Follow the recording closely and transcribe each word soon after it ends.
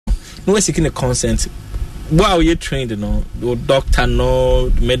no seeking a consent. Wow, you trained, no doctor, no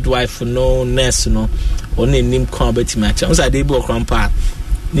midwife, no nurse, no only name combat match. I was a debo grandpa.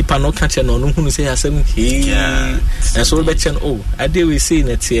 Nipa no catch no who say I said he and so betchen I deal with seeing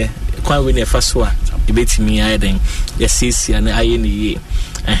it here. Quite when you first one, you bet me I then yes, see, and I in the year.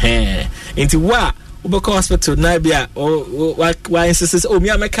 Into what? Ubako hospital, Nabia, why insists, me,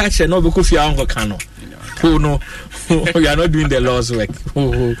 I'm a catcher, no, because your uncle cano. Oh no, you are not doing the Lord's work.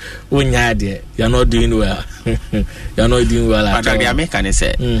 Oh, you are not doing well. You are not doing well at all. The American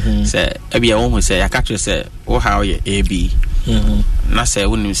say, Abby, almost say, I catch you say, oh, how you AB. Not say,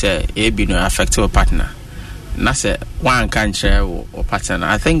 when you say AB no affect your partner. Not say, one can't share or partner.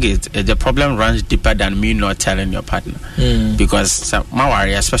 I think the problem runs deeper than me not telling your partner. Because some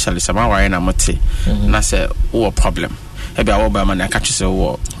worry, especially some worry, and I'm not say, not say, oh, problem. Abby, I will catch you say,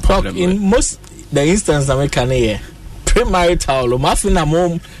 oh, problem. In most the instance I make here premarital muffin na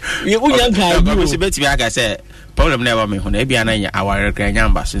mom you young guy you bet me I say problem never me when e bia na our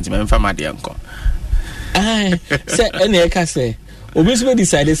grandamba since me fama de enko say any ka say obi so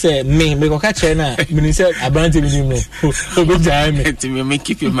decide say me go catch na me say abante me no obi jai me to me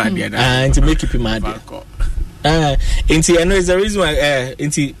keep you mad there to make keep you mad into I know is the reason why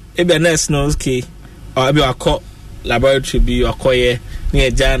into e bia nurse knows okay or e bia call laboratory be okoye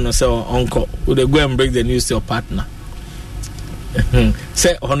near Jan or so uncle would they go and break the news to your partner?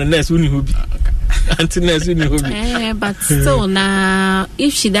 Say on the next when you be until next when you be but still now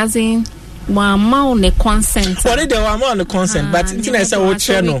if she doesn't want the consent what they want the consent but internet say what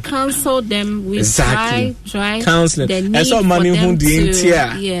channel cancel them with exactly try counseling and so money who the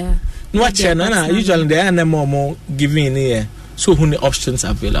yeah no channel usually they are more giving here so who the options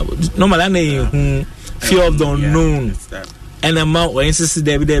available normally fear of the unknown and amount when insist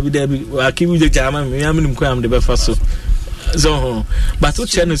Debbie I keep you the German me am the best so but what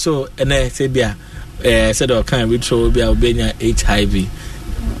channel so and I say bia said or kind we throw be Albania HIV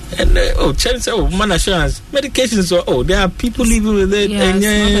and channel man assurance medication so there are people living with it and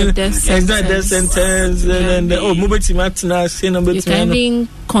it's not death sentence and mobility matina saying about you can even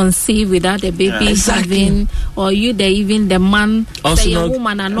conceive without a baby having or you the even the man also say a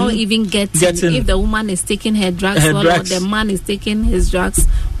woman are not even getting if the woman is taking her drugs or the man is taking his drugs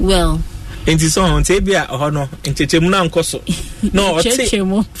well into so on tebia no into chemuna nkoso no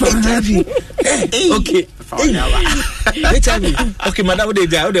okay okay madam dey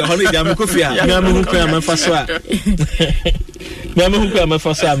there dey honey dey amekofia me amehu kwa amefaso a me amehu kwa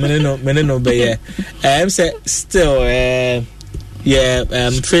amefaso a me no be here say still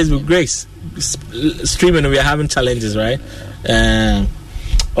Facebook Grace streaming we are having challenges right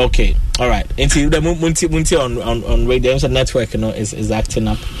okay all right into the munti on radio network is acting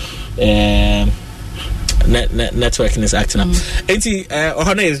up networking is acting up.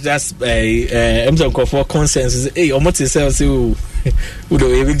 Honor is just for consensus. Hey, or what is else? Who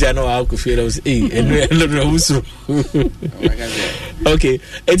do even know how to feel? Okay,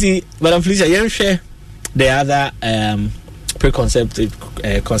 but I'm pleased I share the other preconceptive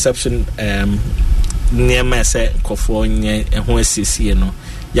conception near my set for and who is CC no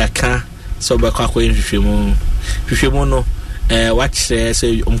yaka so back when you no watch say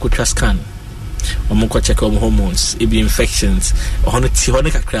scan or check on hormones, it be infections, or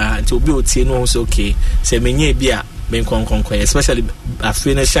kakra until be oti no so okay. Say menye bia men konkoye, especially a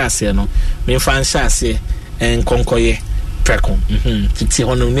finish chassis no, men fan chassis and konkoye precon. Fiti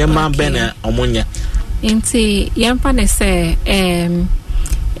hono near man bena omonya. Inti yampa ne say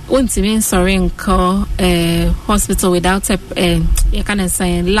unti mean sorry call hospital without a you can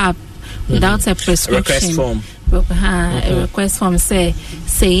say lab without a prescription. Request form. A request form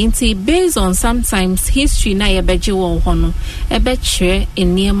saying based on sometimes history na ye beje wo hono e be chere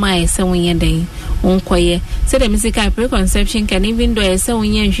enia mai se wonye den onkoye say the musical preconception can even do say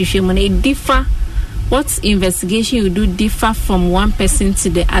wonye nhwehwe mo na differ what investigation you do differ from one person to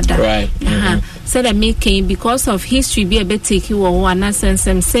the other right so that making because of history be a bit take you or one sense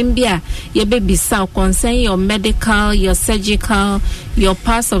sembia ye baby so concern your medical your surgical your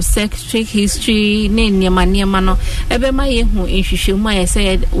past of sexual history ne niema no ebe ma ye hu nhwehwe mu I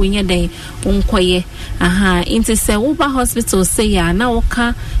said wonye den onkoye into say uba hospital say ya na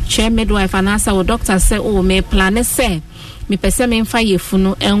woka chair midwife and answer wo doctor say oh me plan say me pese me mfa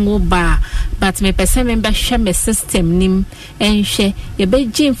yefunu enwo ba but me pese me be hwe me system nim enhwe ye be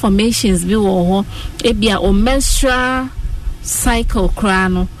gi informations bi wo ho e bia o menstrual cycle kra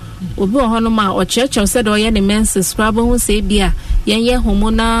no obi wo ho no ma o cheche said o ye ne menses kra bo hu se bia ye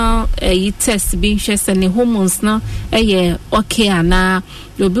hormonal test bi hwe se ne hormones no ye okay ana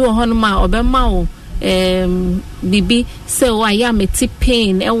obi wo ho no ma obema wo bibi say why ya me ti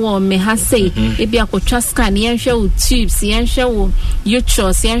pain e wo me ha say e bi akotwa scan yen hwe wo tubes yen hwe wo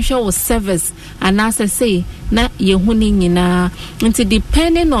uterus yen hwe wo cervix and as I say na ye hu ni nyina nti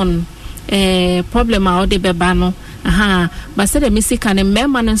depending on problem a ode beba no but say the misika ne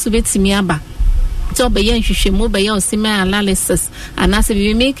mema no so betimi aba so be yen hwehwemu be yen osime analysis and as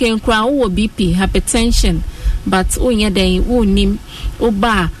we make nkra wo BP hypertension but onye den wo nim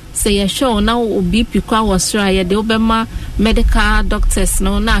oba say ya show now BP kwa was try de obema medical doctors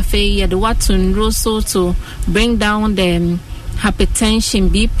no na fe ye de what to so to bring down the hypertension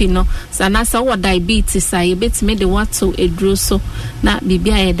BP no sana sa what diabetes I bet me the what to edro so na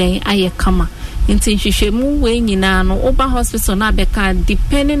bibia ye den aye kama nti hwehwemu we nyina no oba hospital na beka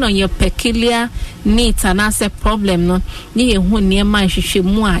depending on your peculiar needs and as a problem no ni ye hu ne ma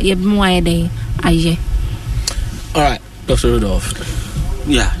hwehwemu a ye bemu aye den aye. All right, Dr. Rudolph.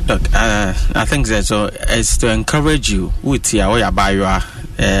 Yeah, look, I think that so it's to encourage you with your way about you are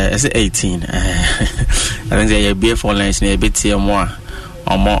 18. I think that you're beautiful and a bit more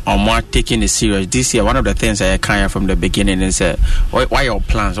or more taking it serious. This year, one of the things I kind of from the beginning is why your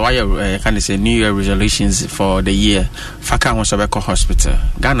plans, why your kind of say New Year resolutions for the year. Faka Honsabeko Hospital,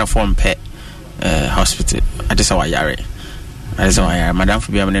 Ghana Form Pet Hospital. I just saw Yari. I just saw Yari. Madam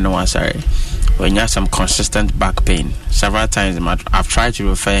for being no one sorry. When you have some consistent back pain, several times I've tried to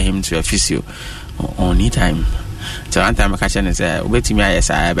refer him to a physio only time. So one time I catch him and say, "Wait to me, I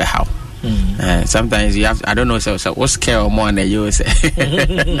say how." Sometimes you have, I don't know, so what's care or more than you say.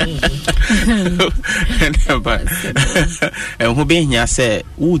 But and who being here say,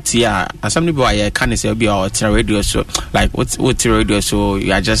 "Utia," and some people I can't say be our radio show, like what's radio show?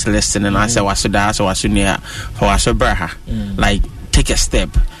 You are just listening. And I say, "What's that? So what's near for what's braha?" Like take a step.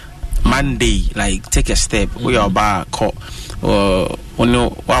 Monday, like take a step. We are back. Or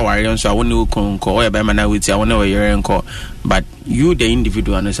what worry so I won't know or a with you. I won't know your uncle. But you, the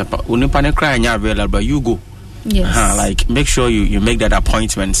individual, and when you panic cry and you're available, you go. Yes. Like make sure you make that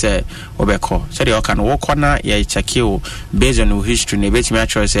appointment. Say Obeko. So you can walk on yeah check you based on your history. Ne bet me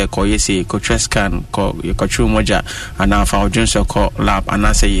actually say call you say go chest scan call you go through moja and now for Johnson call lab and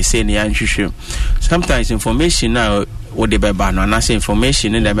I say you say ne issue. Sometimes information now. What the beba no and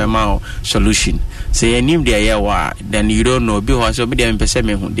information in the memo solution. Say any there then you don't know because so be them person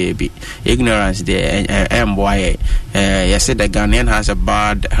me who they be ignorance there boy you said the Ghanaian has a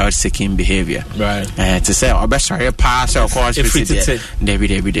bad health seeking behavior. Right. To say or best sorry pass or course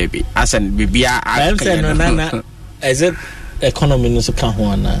Debbie as an bibia is it economy no so can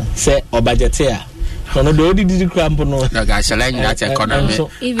ho na say or budget here. No, the cramp no. No, guys, I like that economy.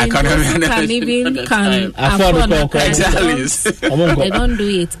 Even can afford exactly. They don't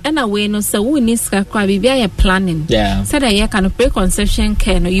do it. And away no, so we need to be planning. Yeah. So that you can preconception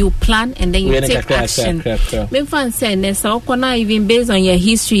care. No, you plan and then you take action. Me fan say ne so kona even based on your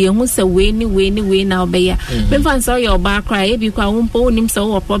history. You must say way now be ya. Me fan say your back cry. If you can umpo nim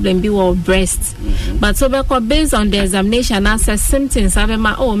so a problem be your breast. But so based on the examination, answer symptoms. Have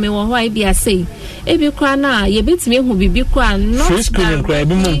ma me why be I say. You cry you beat me who be cry not that's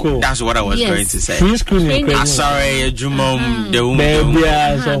what I was going to say. Sorry, Jumom, the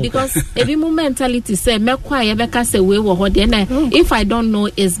woman. Because every mentality say, me quiet, Becca say, we were if I don't know,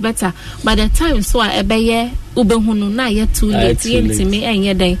 it's better. By the time so I be Ubehunu na yet too late to me and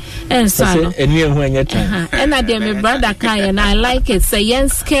your day. And so, and I dear my brother Kai and I like it. Say,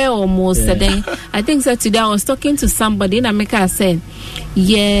 yes, scare almost today. I think that today I was talking to somebody in America said,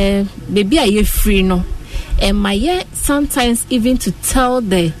 yeah, baby, are you free no? And my sometimes even to tell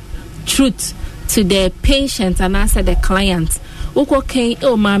the truth to the patient and answer the client. Okay,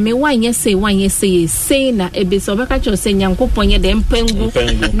 oh mommy, one yes say na e be so be catch say nyankopon ye dem pengu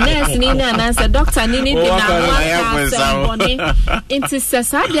nurse ni na answer doctor ni na wa into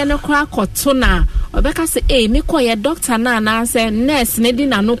sesa de no kra koto na obeka say me call ye doctor na answer nurse ni di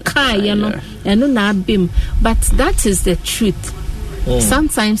na no kai ye no eno na abim, but that is the truth.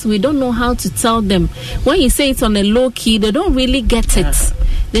 Sometimes we don't know how to tell them. When you say it on a low key, they don't really get it.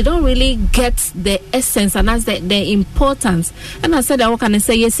 They don't really get the essence and that's the importance. And I said, I can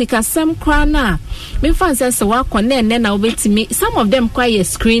say, yes, because some crana. Me fans says, so I can then I'll be to me. Some of them quite a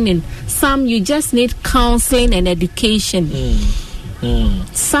screening. Some you just need counseling and education.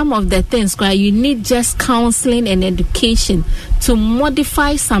 Some of the things you need just counseling and education to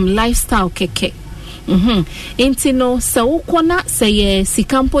modify some lifestyle keke. Intino so ukona say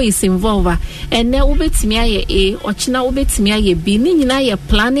sikampo is involved and now ubetimi aye A or china ubetimi aye B ni nyina ye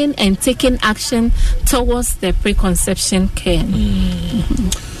planning and taking action towards the preconception care.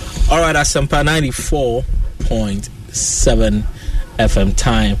 All right, Asampa 94.7 FM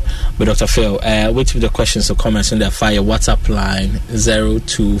time with Dr. Phil. Which of the questions or comments in the fire WhatsApp line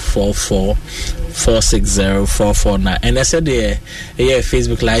 0244 460 and I said yeah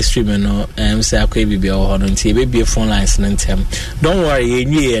Facebook live streaming say akwa bibi o hono nti be phone lines ntem. Don't worry,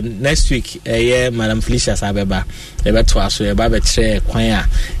 next week Madam Felicia Sabeba ebe to aso eba be kire kwan a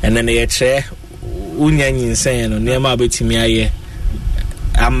and then ye kire unya nyinsen no nema betimi aye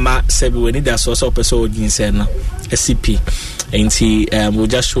ama sebi we need that source of person nyinsen no SCP. And we'll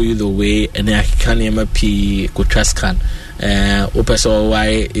just show you the way, and then I can MP could trust can open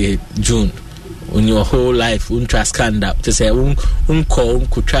why June on your whole life trust can that to say call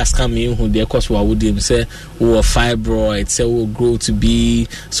could trust can mean who their course would him say or fibroid say will grow to be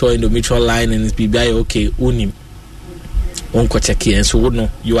so endometrial line and it's be okay unim check here. So no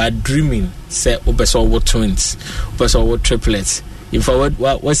you are dreaming say open twins open triplets if I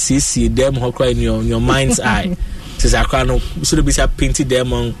what see them how cry in your mind's eye. Says I can't so be painted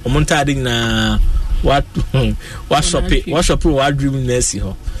them on montading na what shop what dream nurse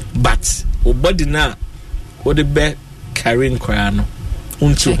but body na what the be carrying crano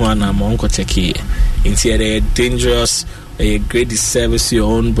unto one among check here into a dangerous a great disservice to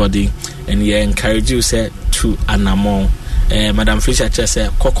your own body and you encourage you say to an among Madam Fisher just say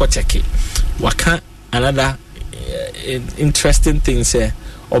coco check it what can't another interesting thing say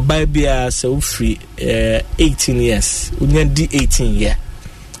or baby so free 18 years unya di 18 year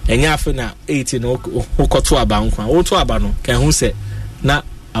enya afa na 18 okoto aba nkwa oto aba no kan hu se na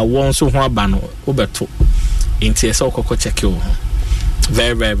awon so ho aba no obeto enti ese okoko check you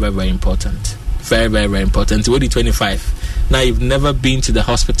very very very very important very very very important. What 25 now you've never been to the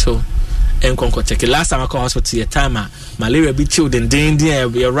hospital and conco check. Last time I call hospital your time malaria be chilled and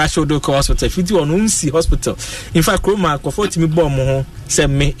your rush do hospital if you on see hospital in fact Roma comfort me bomb ho say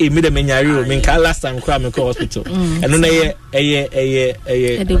me me the menyari me ka last time call me hospital and no a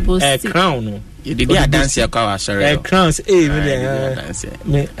crown you did dance your car sorry crowns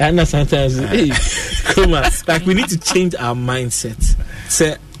me and sometimes Roma like we need to change our mindset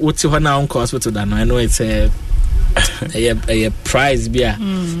say what you now hospital that I know it's a prize beer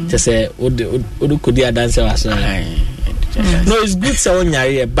to say could you dance was no it's good so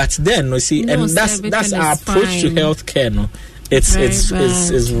but then no see and that's our approach to healthcare no it's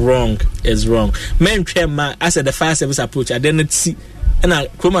wrong men train as the fire service approach I didn't see and I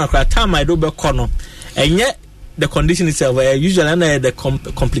come across time I do be corner and yet the condition itself usually the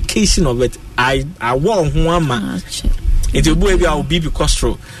complication of it I want one man it will be our BP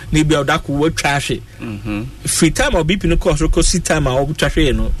costro maybe our dark work trash free time or BP no cost because time our trash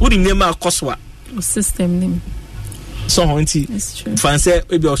no would name our cost what system name so it's true fancy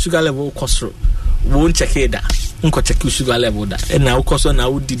maybe our sugar level costro won't check it that unko check sugar level that and now cost na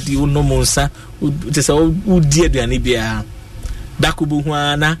did you no monsa just who dear the anibia dakubu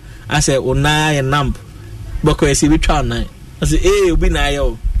huana I say ona and numb because see we try na I say eh be na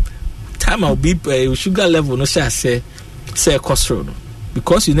yo time our BP sugar level no say cost road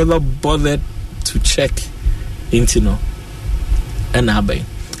because you never bothered to check into no and abai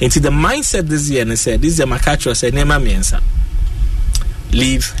into the mindset this year and said this is my culture say nema miensa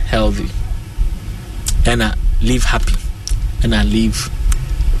live healthy and live happy and live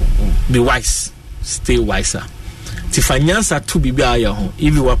be wise stay wiser ti finance to bibi aya ho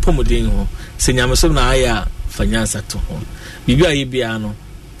if you were pomodin ho se nyameso na aya finance to ho bibi aye bia no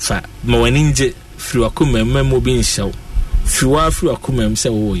fa ma waninje firi akoma mmemo bi nhyew Fru akumem say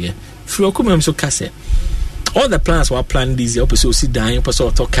oh yeah. Fru akumem so kase. All the plans were planned this year. Person sit down,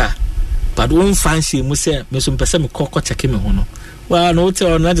 person talk car. But one fancy me say me some person me koko check me ho no. Well no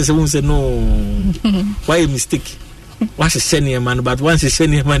tell not say won say no. Why a mistake? What's a senior man but once a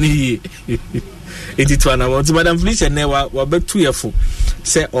senior man here. It is one about Madam Felicia ne wa be 2 year for.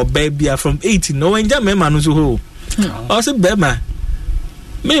 Say or baby from 18 no enja me man so ho. I say be ma.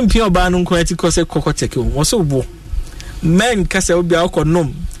 Me mpia oba no nko ati ko say koko check wo so bo. Men kasa obi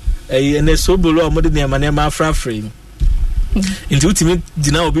akonom ene so bolo amode ne ma afrafre nti utimi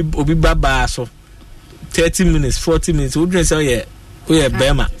dina obi baba so 30 minutes 40 minutes we dress say we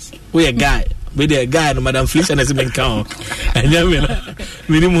bema we guy we the guy no Madam Felicia na se men kan anya me na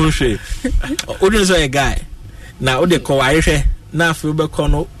minimum hwe we dress say guy na o de ko wa hwe na afi be ko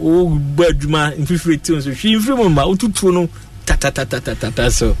no o gba adwuma mfifiri ti so hwi mfiri mo ma otutu no ta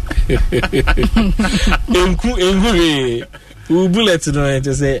so enku bullet no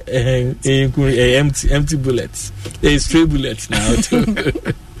to say empty bullets stray bullets now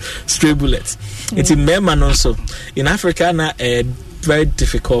stray bullets it's in men also in Africa na very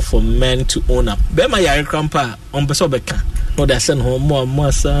difficult for men to own up bema yare krampa on person beka no that send home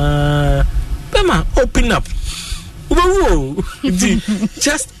more sa bema open up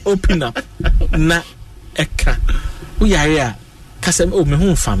Just open up. Na eka. We are here. Kasem me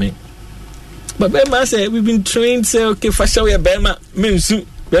home family. But Bema say we've been trained say okay for sure we Bema mensu.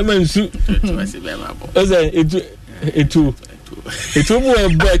 Bema nsu. It will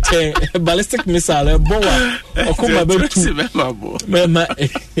be a ballistic missile, boa, or come about two Bema,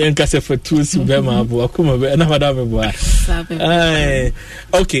 and Cassa for two Bema, or come about another boy.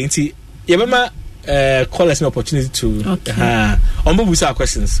 Okay, see, Yabama call us an opportunity to on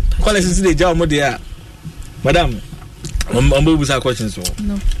questions. Call us today, John Modia, Madam. On questions.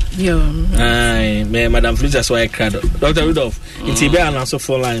 No. Madam Felicia, so I cried. Dr. Rudolph, in Tibet and also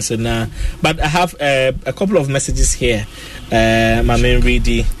 4 lines. But I have a couple of messages here. My main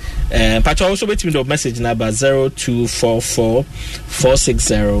reading. But also wait me the message number 0244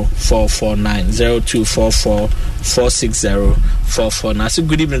 460 449 0244 460 449. So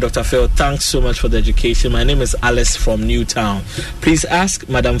good evening, Dr. Phil. Thanks so much for the education. My name is Alice from Newtown. Please ask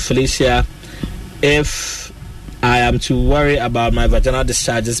Madam Felicia if I am to worry about my vaginal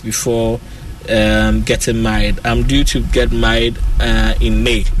discharges before getting married. I'm due to get married in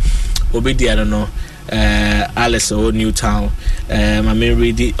May. Obedi, I don't know. Alice or Newtown. I mean,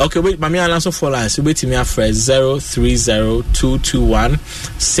 ready. Okay, wait, Mami, I'll answer 4 lines. So wait to me at first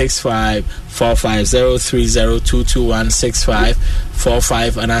 030-221-6545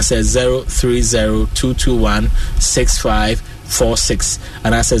 030-221-6545 and I said 030-221-6546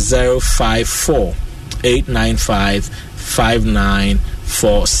 and I said 054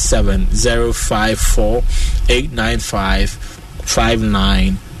 895-5947 054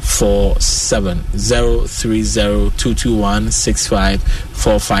 895-5947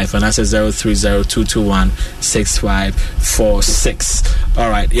 030-221-6545 and that's 030-221-6546.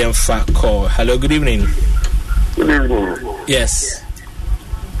 All right, yeah, call. Hello, good evening. Good evening. Yes.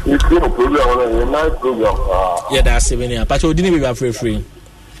 It's been a program, a nice program. Yeah, that's it. But you didn't be free.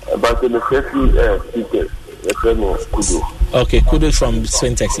 But in the first speakers, the friend Kudu. Okay, Kudu from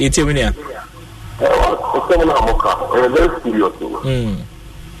Swintex. It's a minute. It's very serious.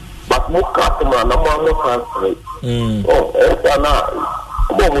 But Moka, I'm not oh,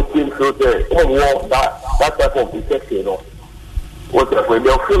 that type of protection, you know. Whatever,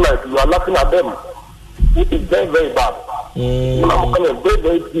 they'll feel like you are laughing at them. It is very, very bad. I'm coming very,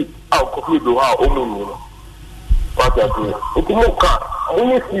 very deep out of the how what I do. It's Moka. I'm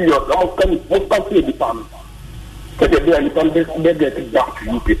only serious. I'm coming most country the family. Because they are getting back to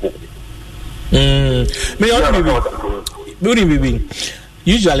you people.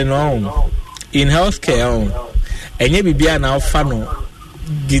 Usually no in healthcare and you be now funnel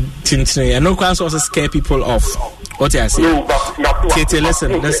and no class also scare people off. What I say?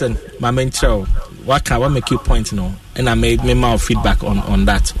 Listen, my main show. What make you point now? And I made me more feedback on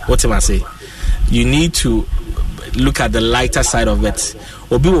that. What am I say? You need to look at the lighter side of it.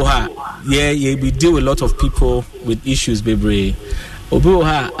 Obiwoha, yeah, we deal with a lot of people with issues, baby.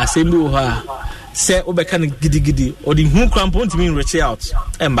 Obiwoha, Asembiwoha. Say obeka gidi or the who cramp to me reach out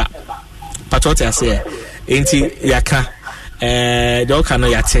emba but what I say enti yaka the okano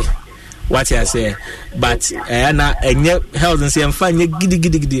yate what I say but na enye health and say emfa nye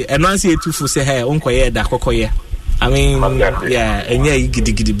gidi and once you too for say hey onkoye da kokoye I mean yeah enye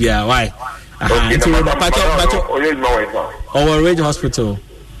gidi bia why enti but our Ridge Hospital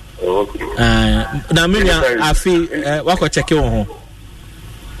na me I feel wako check you on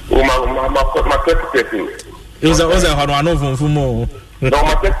my secretary. It was a one from more. No,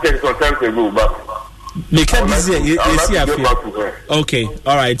 my secretary is on time to go, but make it this year. Okay,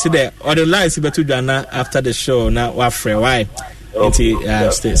 all right. Today, or the lines better than after the show. Now, what free? Why?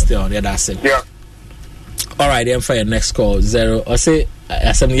 Stay on. Yeah, that's it. Yeah. All right, then for your next call 0 or say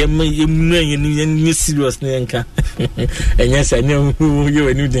as I'm you serious nka and yes I know who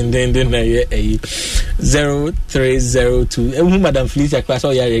you knew then 0302 and Madam Felicia class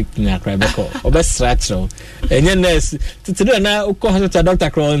all your na cry back or best structural and yes to do now call to Dr.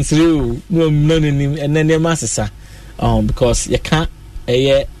 Crown through no and then your master because you can't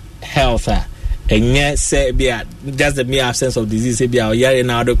health and yes say be just the mere absence of disease be our year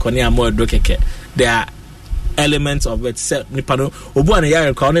now the cornea more dokeke there are elements of it set nipano obu an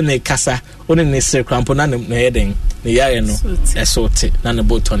yare ka one ne kasa one ne sir crampo na ne heading ne yare no esote na ne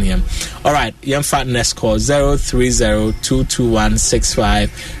boton yam. All right, yam fat next call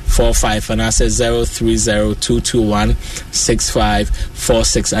 030-221-6545 and I said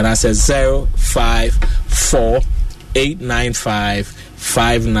 030-221-6546 and I said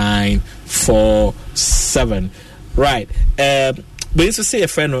 054-895-5947. Right. But it's to say a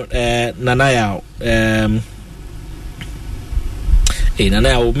friend Nanaya Nana,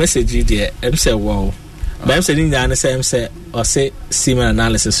 I will message you there. I'm say, wow, But I'm saying the same say or say semen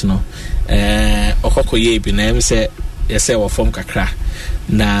analysis no okoko ye bi na em say yese wo form kakra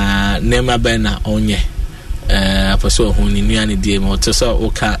na nema ben na onye apostle who ni nuane die mo to so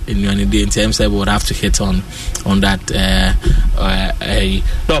oka nuane die in terms I would have to hit on that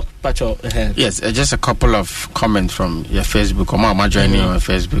doc pacho yes, just a couple of comments from your Facebook. Am joining you on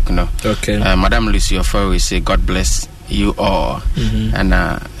Facebook no? Okay. Madam Lucy Offer, we say God bless you all. And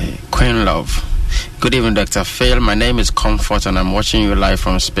Queen Love, good evening, Dr. Phil. My name is Comfort and I'm watching you live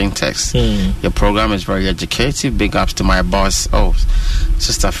from Spintex. Your program is very educative. Big ups to my boss,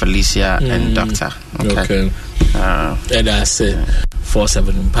 Sister Felicia and Doctor. Okay. That's it.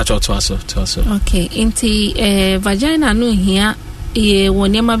 47 Pacho to us. Okay. Inti vagina no here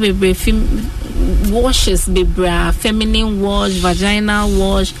wonyama bebre washes bebre feminine wash, vaginal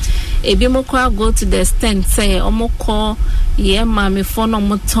wash. Ebi mo kwa go to the extent say omo call mami for no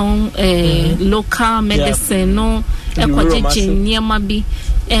moton local medicine no ekwaje nyama bi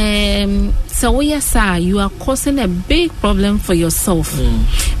so yes sir, you are causing a big problem for yourself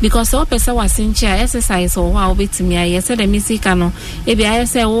because all person was in chair exercise or wow bit me I said the music no ebi I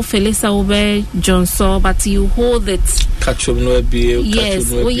say oh Felisa over Johnson but you hold it catch no be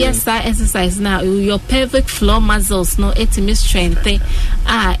yes yes sir exercise now your pelvic floor muscles no etimi strength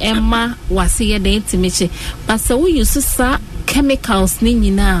Emma was here the intimate but so we use sir chemicals ni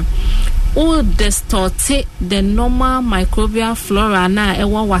nyina all distort the normal microbial flora na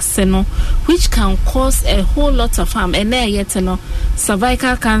ewa wase no which can cause a whole lot of harm and yet no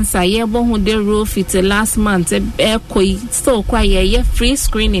cervical cancer yebo hu de roof it last month so kwa ye free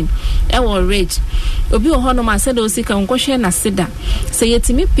screening ewa rage obi ho no ma said o sika nkohwe na sida say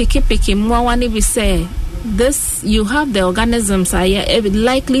yetimi piki mwa wani bi say this you have the organisms are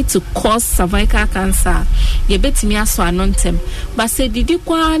likely to cause cervical cancer ye betimi aso anontem but say didi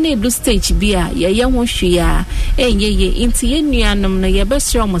kwa na do stage bia ye ho hwea enye inti ye nuanom no ye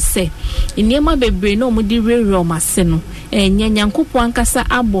besro mo say eniema bebre no mo di rero mase no enye nyankopo ankasa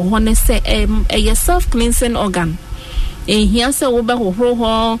abo ho ne say ye self cleansing organ ehia say wo be hohoro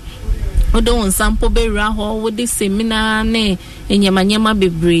ho odo sample be ra ho wo di seminar ne enyamanyama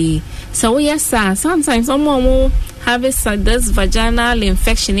bebre. So yes sir, sometimes someone have this vaginal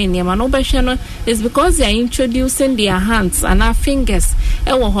infection in your manobation is because they are introducing their hands and our fingers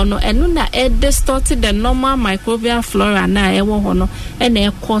and na distorted the normal microbial flora na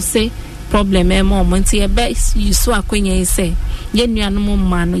and cause problem moment you so akwenye say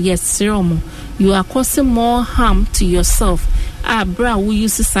yes you are causing more harm to yourself. Bra we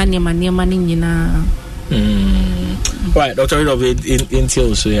use to sanya maniama nyina. Right, Dr.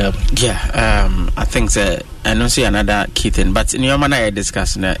 Intil, so I think that I don't see another key thing, but in your manner, I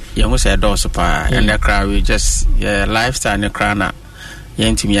discuss that you must say door super and the crowd we just lifestyle and the crown.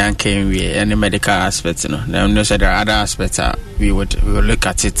 Young came with any medical aspects, you know. Now, there are other aspects we will look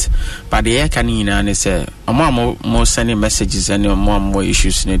at it, but the air canine is more sending messages and more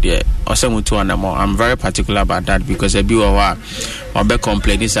issues in there. Or some to more. I'm very particular about that because a few or be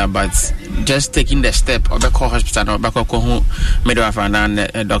complaints about just taking the step or be call hospital or be call midwife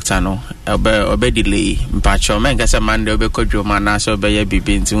and doctor no or be delay. But your man gets a man they be called your man so be a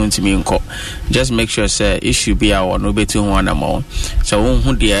baby into me in just make sure say issue be our no be to one more. So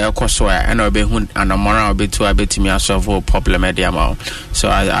who the cost and or be who and a moral be to a bit me solve a problem at the amount. So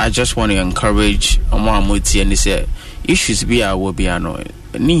I just want to encourage more multi and say issues be our will be annoyed.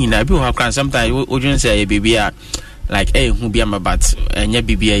 Ni na bi ho kran sometimes we say baby like who be am but enya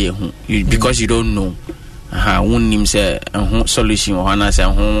bibia hu because you don't know wonnim say solution or na say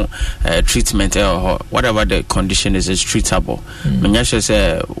treatment or whatever the condition is treatable. Menya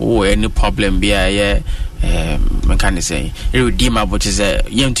say any problem be me can say irredeemable is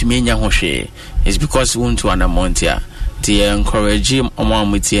yentumi nya ho hwe is because won to an amount here. The encourage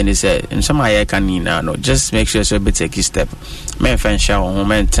omamiti and say in some I can no just make sure so be take a step. Men fan shower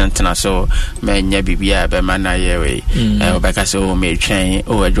moment tentana so men ya bibia be mana yewe obeka so me train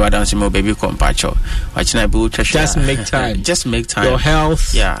Jordan some baby compacho watching be just make time. Just make time. Your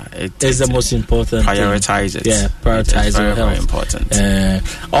health is the most important prioritize thing. It prioritize your health. Very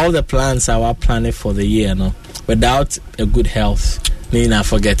important. All the plans are planning for the year no without a good health Nina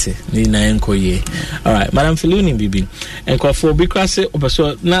forget it. Nina enkoye. All right, Madam Filuni Bibi. And for because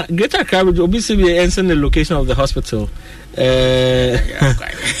so now Greater Coverage obviously answer the location of the hospital.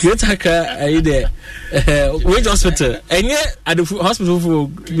 Greater which hospital? And yet at the hospital for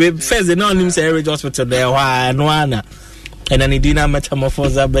first they know him say which hospital there why no one. And then he didn't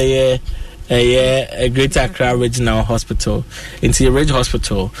metamorphose by a Greater Accra Regional Hospital. Into the Regional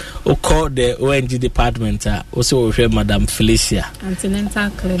Hospital, who called the ONG department, also with Madam Felicia. Antenatal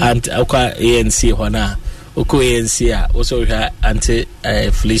clinic. And ANC Hona. oko ANC also anti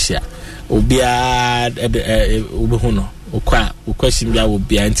Felicia obia obehuno okwa question bia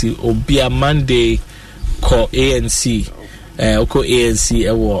obia anti obia Monday call ANC oko ANC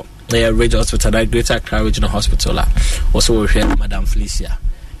ewo Ridge Hospital, that Greater Accra Regional Hospital. Also, we have Madam Felicia.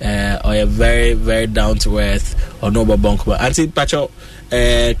 Or a very, very down to earth or noble bunker. Auntie Pacho,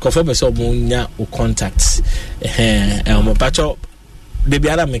 confirm yourself munya or contacts. Pacho, the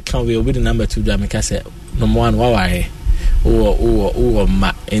Biara Mekan will be the number 2 Jamaica said, number 1, why?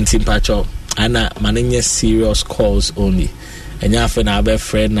 Ma, Auntie Pacho, Anna, Mananya serious calls only. And your friend, our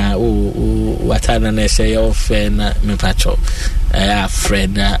friend, what I know, say your friend, me Pacho.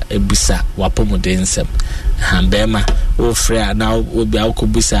 Friend Ebisa Wapomodensem Hambema Ofrea now will be our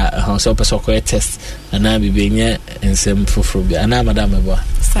Kubisa house up a soccer test and I be being in some Fufrubia and I'm Madame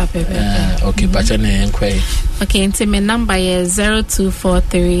okay, but okay, into my number is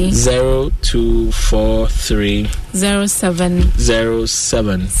 0243 07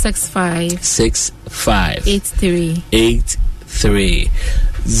 65 83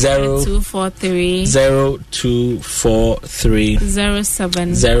 0243 07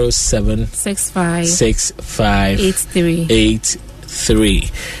 65 83.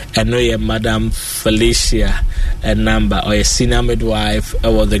 I know your Madam Felicia a number or a senior midwife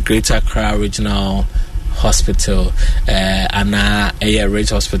or the Greater Accra Regional Hospital and a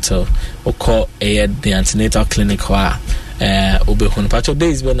Ridge Hospital or call the antenatal clinic Obehun Pacho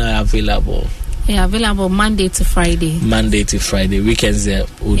days when I available. Yeah, available Monday to Friday. Weekends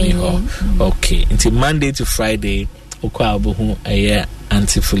only. Okay. Until Monday to Friday, okwa obuhu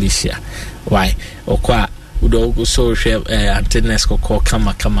Auntie Felicia. Why? Okwa udo so share antennas ko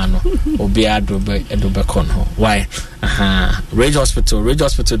kama no. Obi adobe kono. Why? Ridge Hospital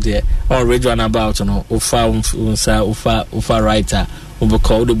there. On Ridge one about no. Ufa writer.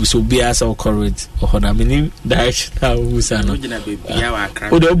 Ubeko do buso bia sa courage o na mini direction na ubusa no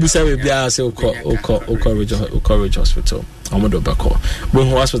o do busa we bia sa o courage hospital omodo beko bo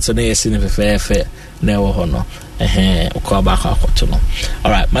hospital na yesi ne fefe na wo ho no o ko ba akoto no. All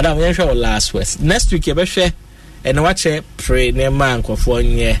right, madam, we share last words. Next week e be hwe e na wache pray na ma nkofo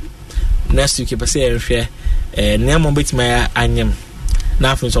nye next week e be say e hwe na mo betima anyem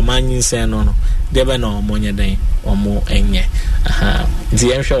na afun so manyin sen no debe na omonye den omo enye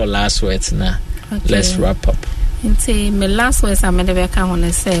the end show last words na. Okay. Let's wrap up. Into my last words I'm never want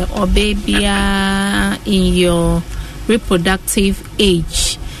to say obebia in your reproductive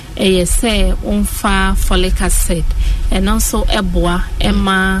age say unfa folic acid and also eboa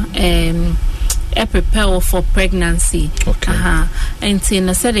emma prepare for pregnancy. Okay. And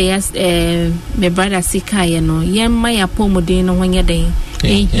I said yes my brother sika yemma ya pomodin no when you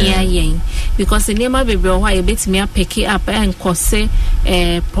because the name of baby why you bet me pick it up and cause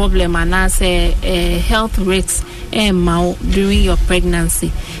problem and as health risks during your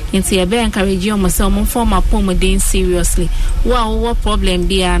pregnancy. Into your be encourage you myself form a pomodin seriously. What problem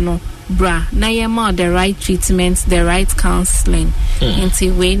be no bra na yema the right treatment, the right counseling.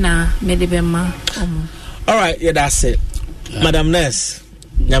 Into way na medibema. All right, yeah, that's it. Madam Ness,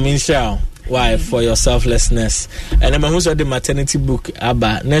 Nyaminsha. Why? For your selflessness. And I'm also the maternity book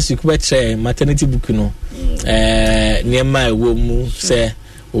about next week we maternity book no near my womu say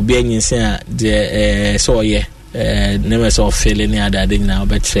obi anyinse the so yeah never saw failing other thing now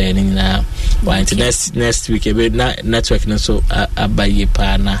but training now. Why next week a bit network no so abaye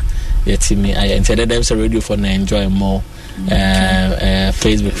pa na yetimi I intended them so radio for na enjoy more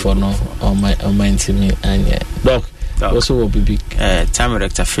Facebook for no on my intimi and yeah doc also will be big time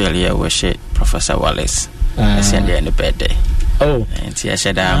director failure was Professor Wallace send the birthday. Oh, and he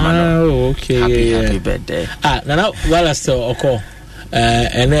said okay, happy birthday. Now Wallace occur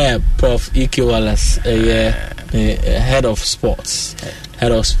and Prof E.K. Wallace head of sports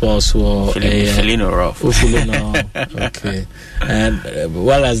for Felino Rough. Okay. And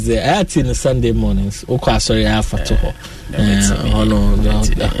Wallace the at in the Sunday mornings sorry after to this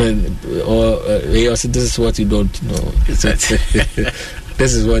is what you don't know.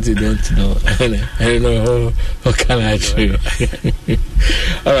 This is what you don't know. I don't know how can I show you.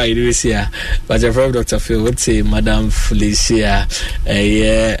 All right, we see here. But your friend Dr. Phil would say Madam Felicia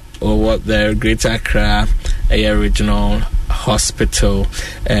or what the Greater Accra Regional Hospital,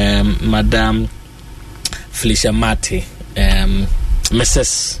 Madam Felicia Mate,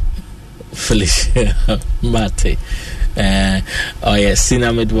 Mrs. Felicia Mate. Oh yeah,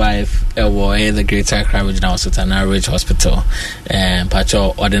 senior midwife the Greater Accra Regional Hospital, Ridge Hospital.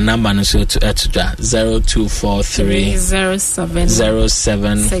 Pacho or the number no so to 0243 07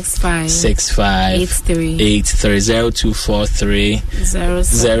 65 83 0243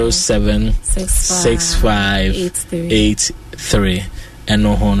 07 65 83. And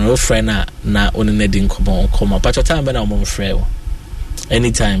no hono friend na only needing come Pacho time be na mo frɛ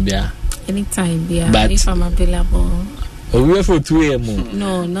anytime bia but if I'm available. We were for 2 a.m.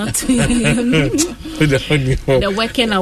 No, not 2 a.m. The working